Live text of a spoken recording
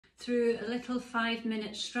through a little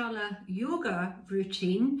 5-minute Strala Yoga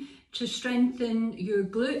routine to strengthen your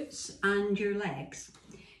glutes and your legs.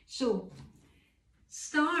 So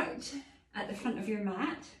start at the front of your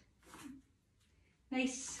mat.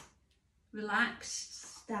 Nice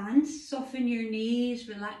relaxed stance. Soften your knees,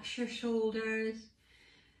 relax your shoulders.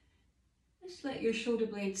 Just let your shoulder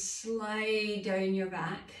blades slide down your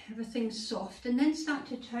back. Everything's soft, and then start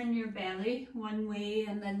to turn your belly one way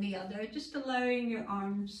and then the other, just allowing your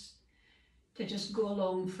arms to just go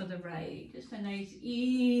along for the ride. Just a nice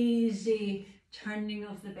easy turning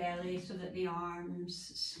of the belly so that the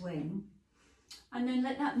arms swing. And then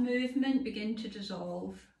let that movement begin to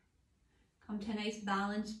dissolve. Come to a nice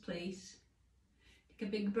balanced place. Take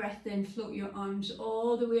a big breath in, float your arms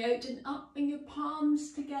all the way out and up, bring your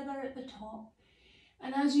palms together at the top.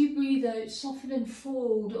 And as you breathe out, soften and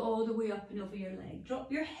fold all the way up and over your leg.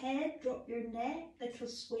 Drop your head, drop your neck, little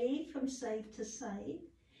sway from side to side.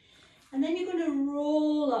 And then you're going to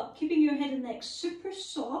roll up, keeping your head and neck super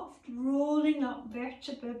soft, rolling up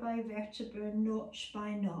vertebra by vertebra, notch by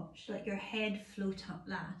notch. Let your head float up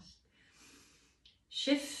last.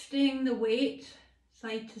 Shifting the weight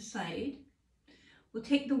side to side. We'll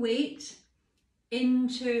take the weight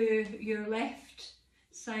into your left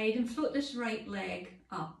side and float this right leg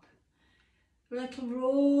up. A little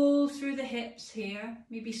roll through the hips here,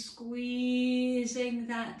 maybe squeezing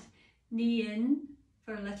that knee in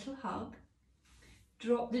for a little hug.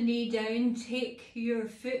 Drop the knee down, take your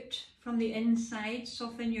foot from the inside,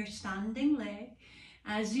 soften your standing leg.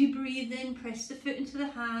 As you breathe in, press the foot into the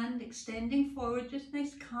hand, extending forward, just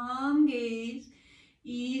nice calm gaze,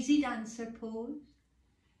 easy dancer pose.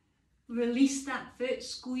 Release that foot,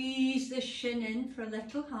 squeeze the shin in for a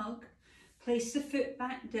little hug. Place the foot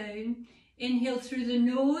back down. Inhale through the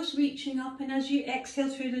nose, reaching up, and as you exhale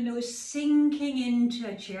through the nose, sinking into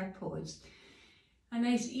a chair pose. A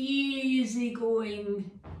nice easy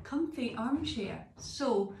going, comfy armchair.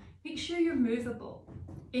 So make sure you're movable.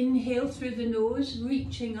 Inhale through the nose,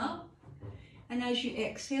 reaching up. And as you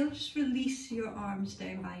exhale, just release your arms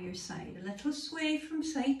down by your side. A little sway from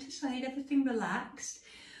side to side, everything relaxed.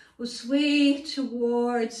 We'll sway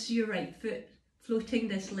towards your right foot, floating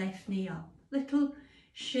this left knee up. Little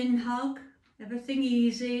shin hug, everything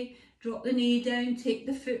easy. Drop the knee down, take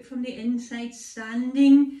the foot from the inside,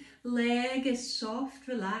 standing leg is soft,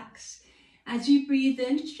 relax. As you breathe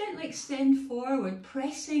in, just gently extend forward,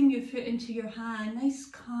 pressing your foot into your hand. Nice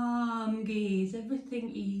calm gaze,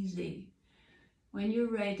 everything easy. When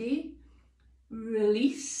you're ready,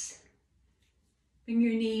 release. Bring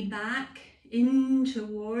your knee back in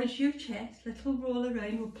towards your chest, little roll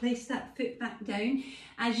around. We'll place that foot back down.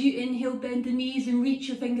 As you inhale, bend the knees and reach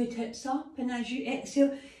your fingertips up, and as you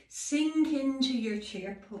exhale, sink into your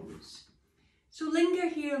chair pose. So linger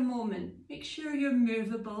here a moment, make sure you're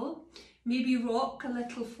movable, maybe rock a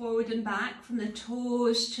little forward and back from the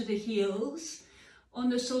toes to the heels on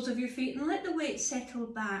the soles of your feet, and let the weight settle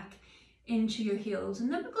back into your heels.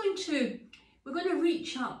 And then we're going to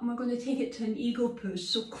reach up and we're going to take it to an eagle pose.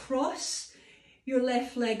 So cross your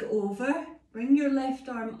left leg over, bring your left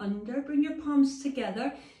arm under, bring your palms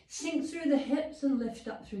together, sink through the hips and lift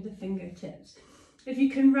up through the fingertips. If you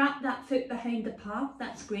can wrap that foot behind the path,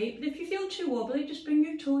 that's great. But if you feel too wobbly, just bring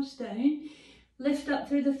your toes down, lift up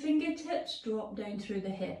through the fingertips, drop down through the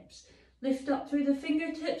hips. Lift up through the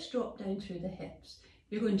fingertips, drop down through the hips.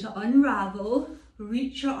 You're going to unravel,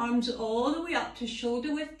 reach your arms all the way up to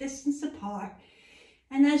shoulder width distance apart.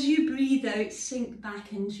 And as you breathe out, sink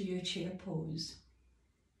back into your chair pose.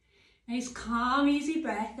 Nice calm, easy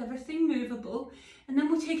breath, everything movable. And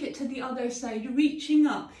then we'll take it to the other side, reaching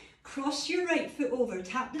up. Cross your right foot over,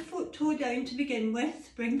 tap the foot toe down to begin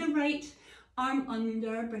with. Bring the right arm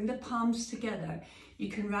under, bring the palms together. You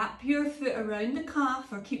can wrap your foot around the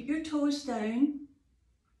calf or keep your toes down.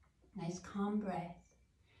 Nice calm breath.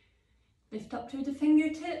 Lift up through the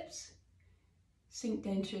fingertips, sink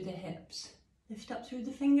down through the hips. Lift up through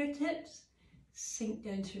the fingertips, sink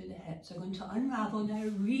down through the hips. We're going to unravel now,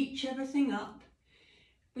 reach everything up.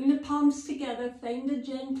 Bring the palms together, find a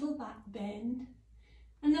gentle back bend.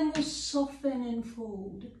 And then we'll soften and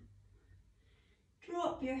fold.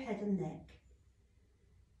 Drop your head and neck.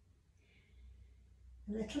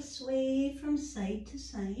 A little sway from side to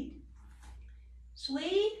side.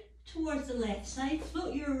 Sway towards the left side,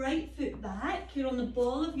 float your right foot back. You're on the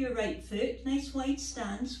ball of your right foot, nice wide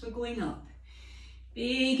stance, we're going up.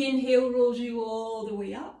 Big inhale rolls you all the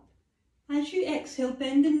way up. As you exhale,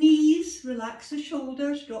 bend the knees, relax the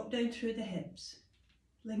shoulders, drop down through the hips.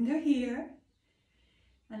 Linger here.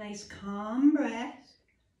 A nice calm breath.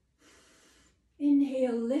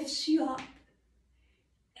 Inhale lifts you up.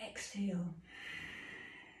 Exhale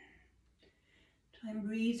Try and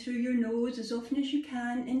breathe through your nose as often as you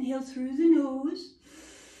can. Inhale through the nose.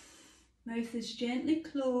 Mouth is gently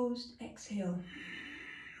closed. Exhale.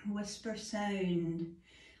 Whisper sound.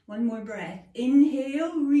 One more breath.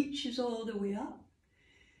 Inhale, reaches all the way up.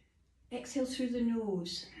 Exhale through the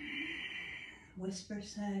nose. Whisper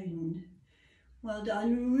sound. Well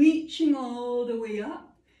done. Reaching all the way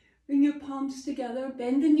up. Bring your palms together.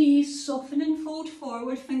 Bend the knees. Soften and fold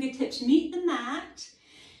forward. Fingertips meet the mat.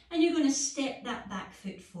 And you're going to step that back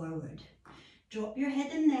foot forward. Drop your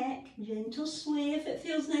head and neck. Gentle sway. If it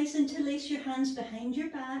feels nice, interlace your hands behind your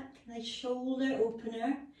back. Nice shoulder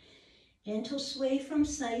opener. Gentle sway from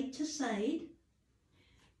side to side.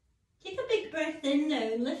 Take a big breath in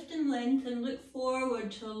now, lift and lengthen, look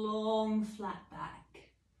forward to a long flat back.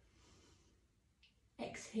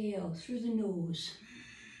 Exhale through the nose.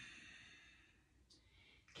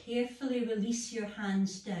 Carefully release your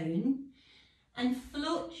hands down and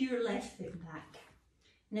float your left foot back.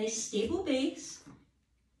 Nice stable base.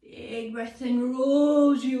 Big breath in,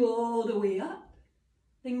 rolls you all the way up.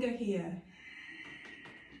 Finger here.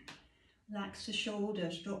 Relax the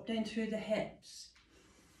shoulders, drop down through the hips.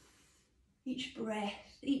 Each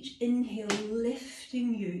breath, each inhale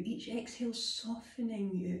lifting you, each exhale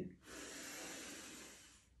softening you.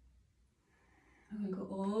 I'm going to go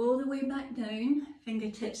all the way back down,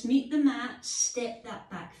 fingertips meet the mat, step that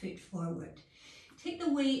back foot forward. Take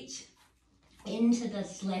the weight into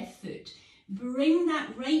this left foot. Bring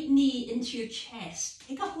that right knee into your chest.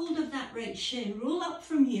 Take a hold of that right shin. Roll up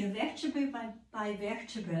from here, vertebra by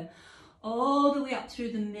vertebra, all the way up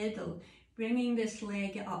through the middle, bringing this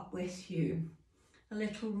leg up with you. A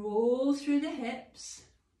little roll through the hips.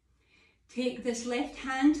 Take this left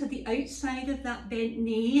hand to the outside of that bent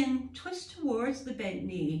knee and twist towards the bent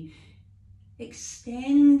knee.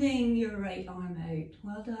 Extending your right arm out.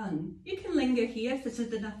 Well done. You can linger here if this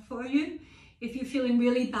is enough for you. If you're feeling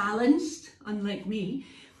really balanced, unlike me,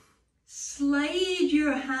 slide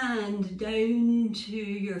your hand down to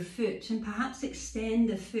your foot and perhaps extend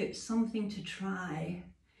the foot, something to try.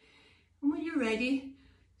 And when you're ready,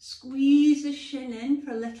 squeeze the shin in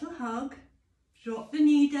for a little hug. Drop the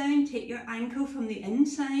knee down, take your ankle from the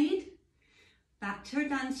inside, back to our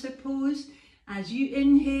dancer pose. As you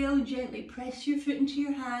inhale, gently press your foot into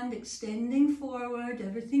your hand, extending forward,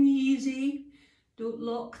 everything easy. Don't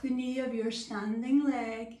lock the knee of your standing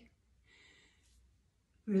leg.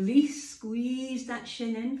 Release, squeeze that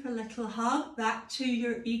shin in for a little hug. Back to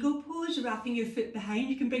your eagle pose, wrapping your foot behind.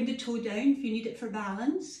 You can bring the toe down if you need it for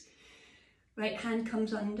balance. Right hand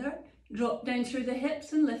comes under. Drop down through the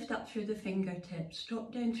hips and lift up through the fingertips.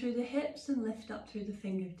 Drop down through the hips and lift up through the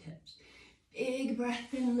fingertips. Big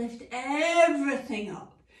breath in, lift everything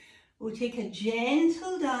up. We'll take a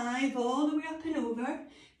gentle dive all the way up and over.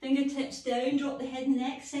 Fingertips down, drop the head and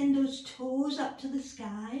neck, send those toes up to the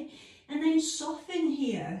sky. And then soften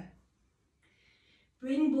here.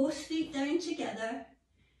 Bring both feet down together.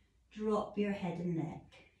 Drop your head and neck.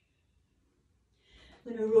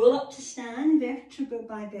 We're going to roll up to stand, vertebra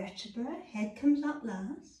by vertebra. Head comes up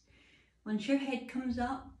last. Once your head comes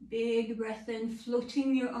up, big breath in,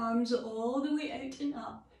 floating your arms all the way out and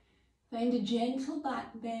up. Find a gentle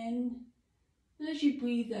back bend. And as you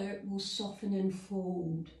breathe out, we'll soften and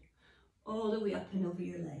fold all the way up and over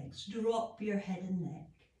your legs. Drop your head and neck.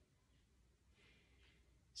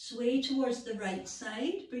 Sway towards the right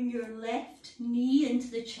side. Bring your left knee into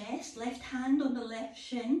the chest, left hand on the left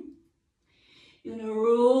shin. You're going to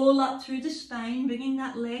roll up through the spine, bringing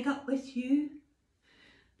that leg up with you.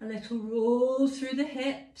 A little roll through the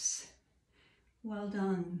hips. Well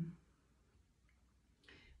done.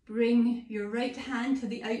 Bring your right hand to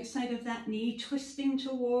the outside of that knee, twisting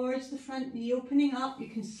towards the front knee, opening up. You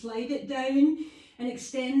can slide it down and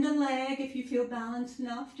extend the leg if you feel balanced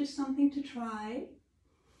enough, just something to try.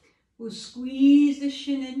 We'll squeeze the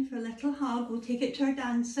shin in for a little hug. We'll take it to our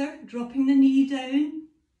dancer, dropping the knee down.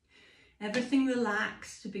 Everything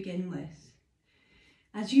relaxed to begin with.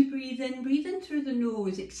 As you breathe in through the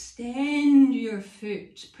nose, extend your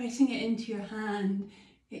foot, pressing it into your hand.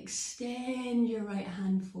 Extend your right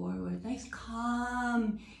hand forward. Nice,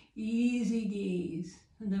 calm, easy gaze.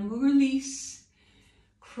 And then we'll release.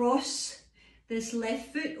 Cross this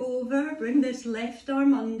left foot over, bring this left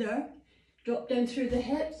arm under. Drop down through the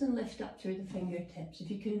hips and lift up through the fingertips.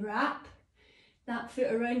 If you can wrap that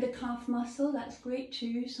foot around the calf muscle, that's great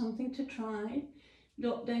too, something to try.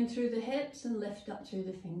 Drop down through the hips and lift up through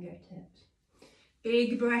the fingertips.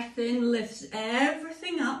 Big breath in, lifts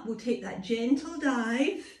everything up. We'll take that gentle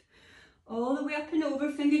dive all the way up and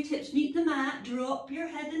over. Fingertips meet the mat, drop your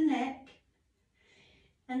head and neck.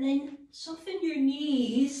 And then soften your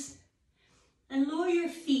knees and lower your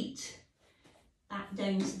feet back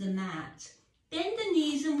down to the mat. Bend the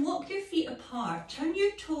knees and walk your feet apart. Turn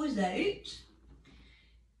your toes out.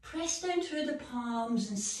 Press down through the palms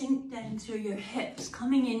and sink down through your hips,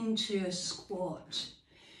 coming into a squat.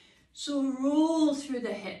 So roll through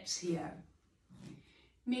the hips here.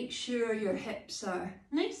 Make sure your hips are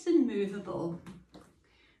nice and movable.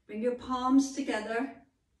 Bring your palms together.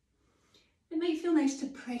 It might feel nice to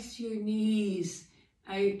press your knees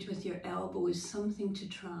out with your elbows, something to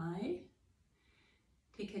try.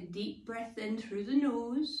 Take a deep breath in through the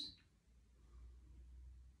nose.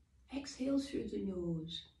 Exhale through the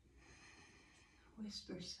nose.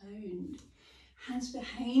 Whisper sound. Hands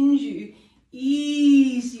behind you.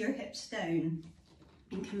 Ease your hips down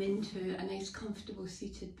and come into a nice comfortable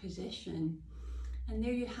seated position. And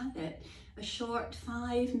there you have it, a short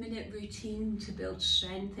 5-minute routine to build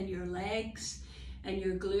strength in your legs and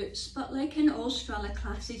your glutes. But like in all Strala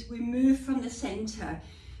classes, we move from the center.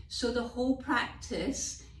 So the whole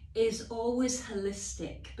practice is always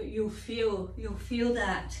holistic, but you'll feel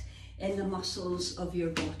that in the muscles of your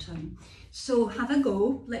bottom. So have a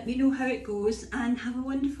go, let me know how it goes, and have a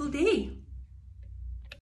wonderful day.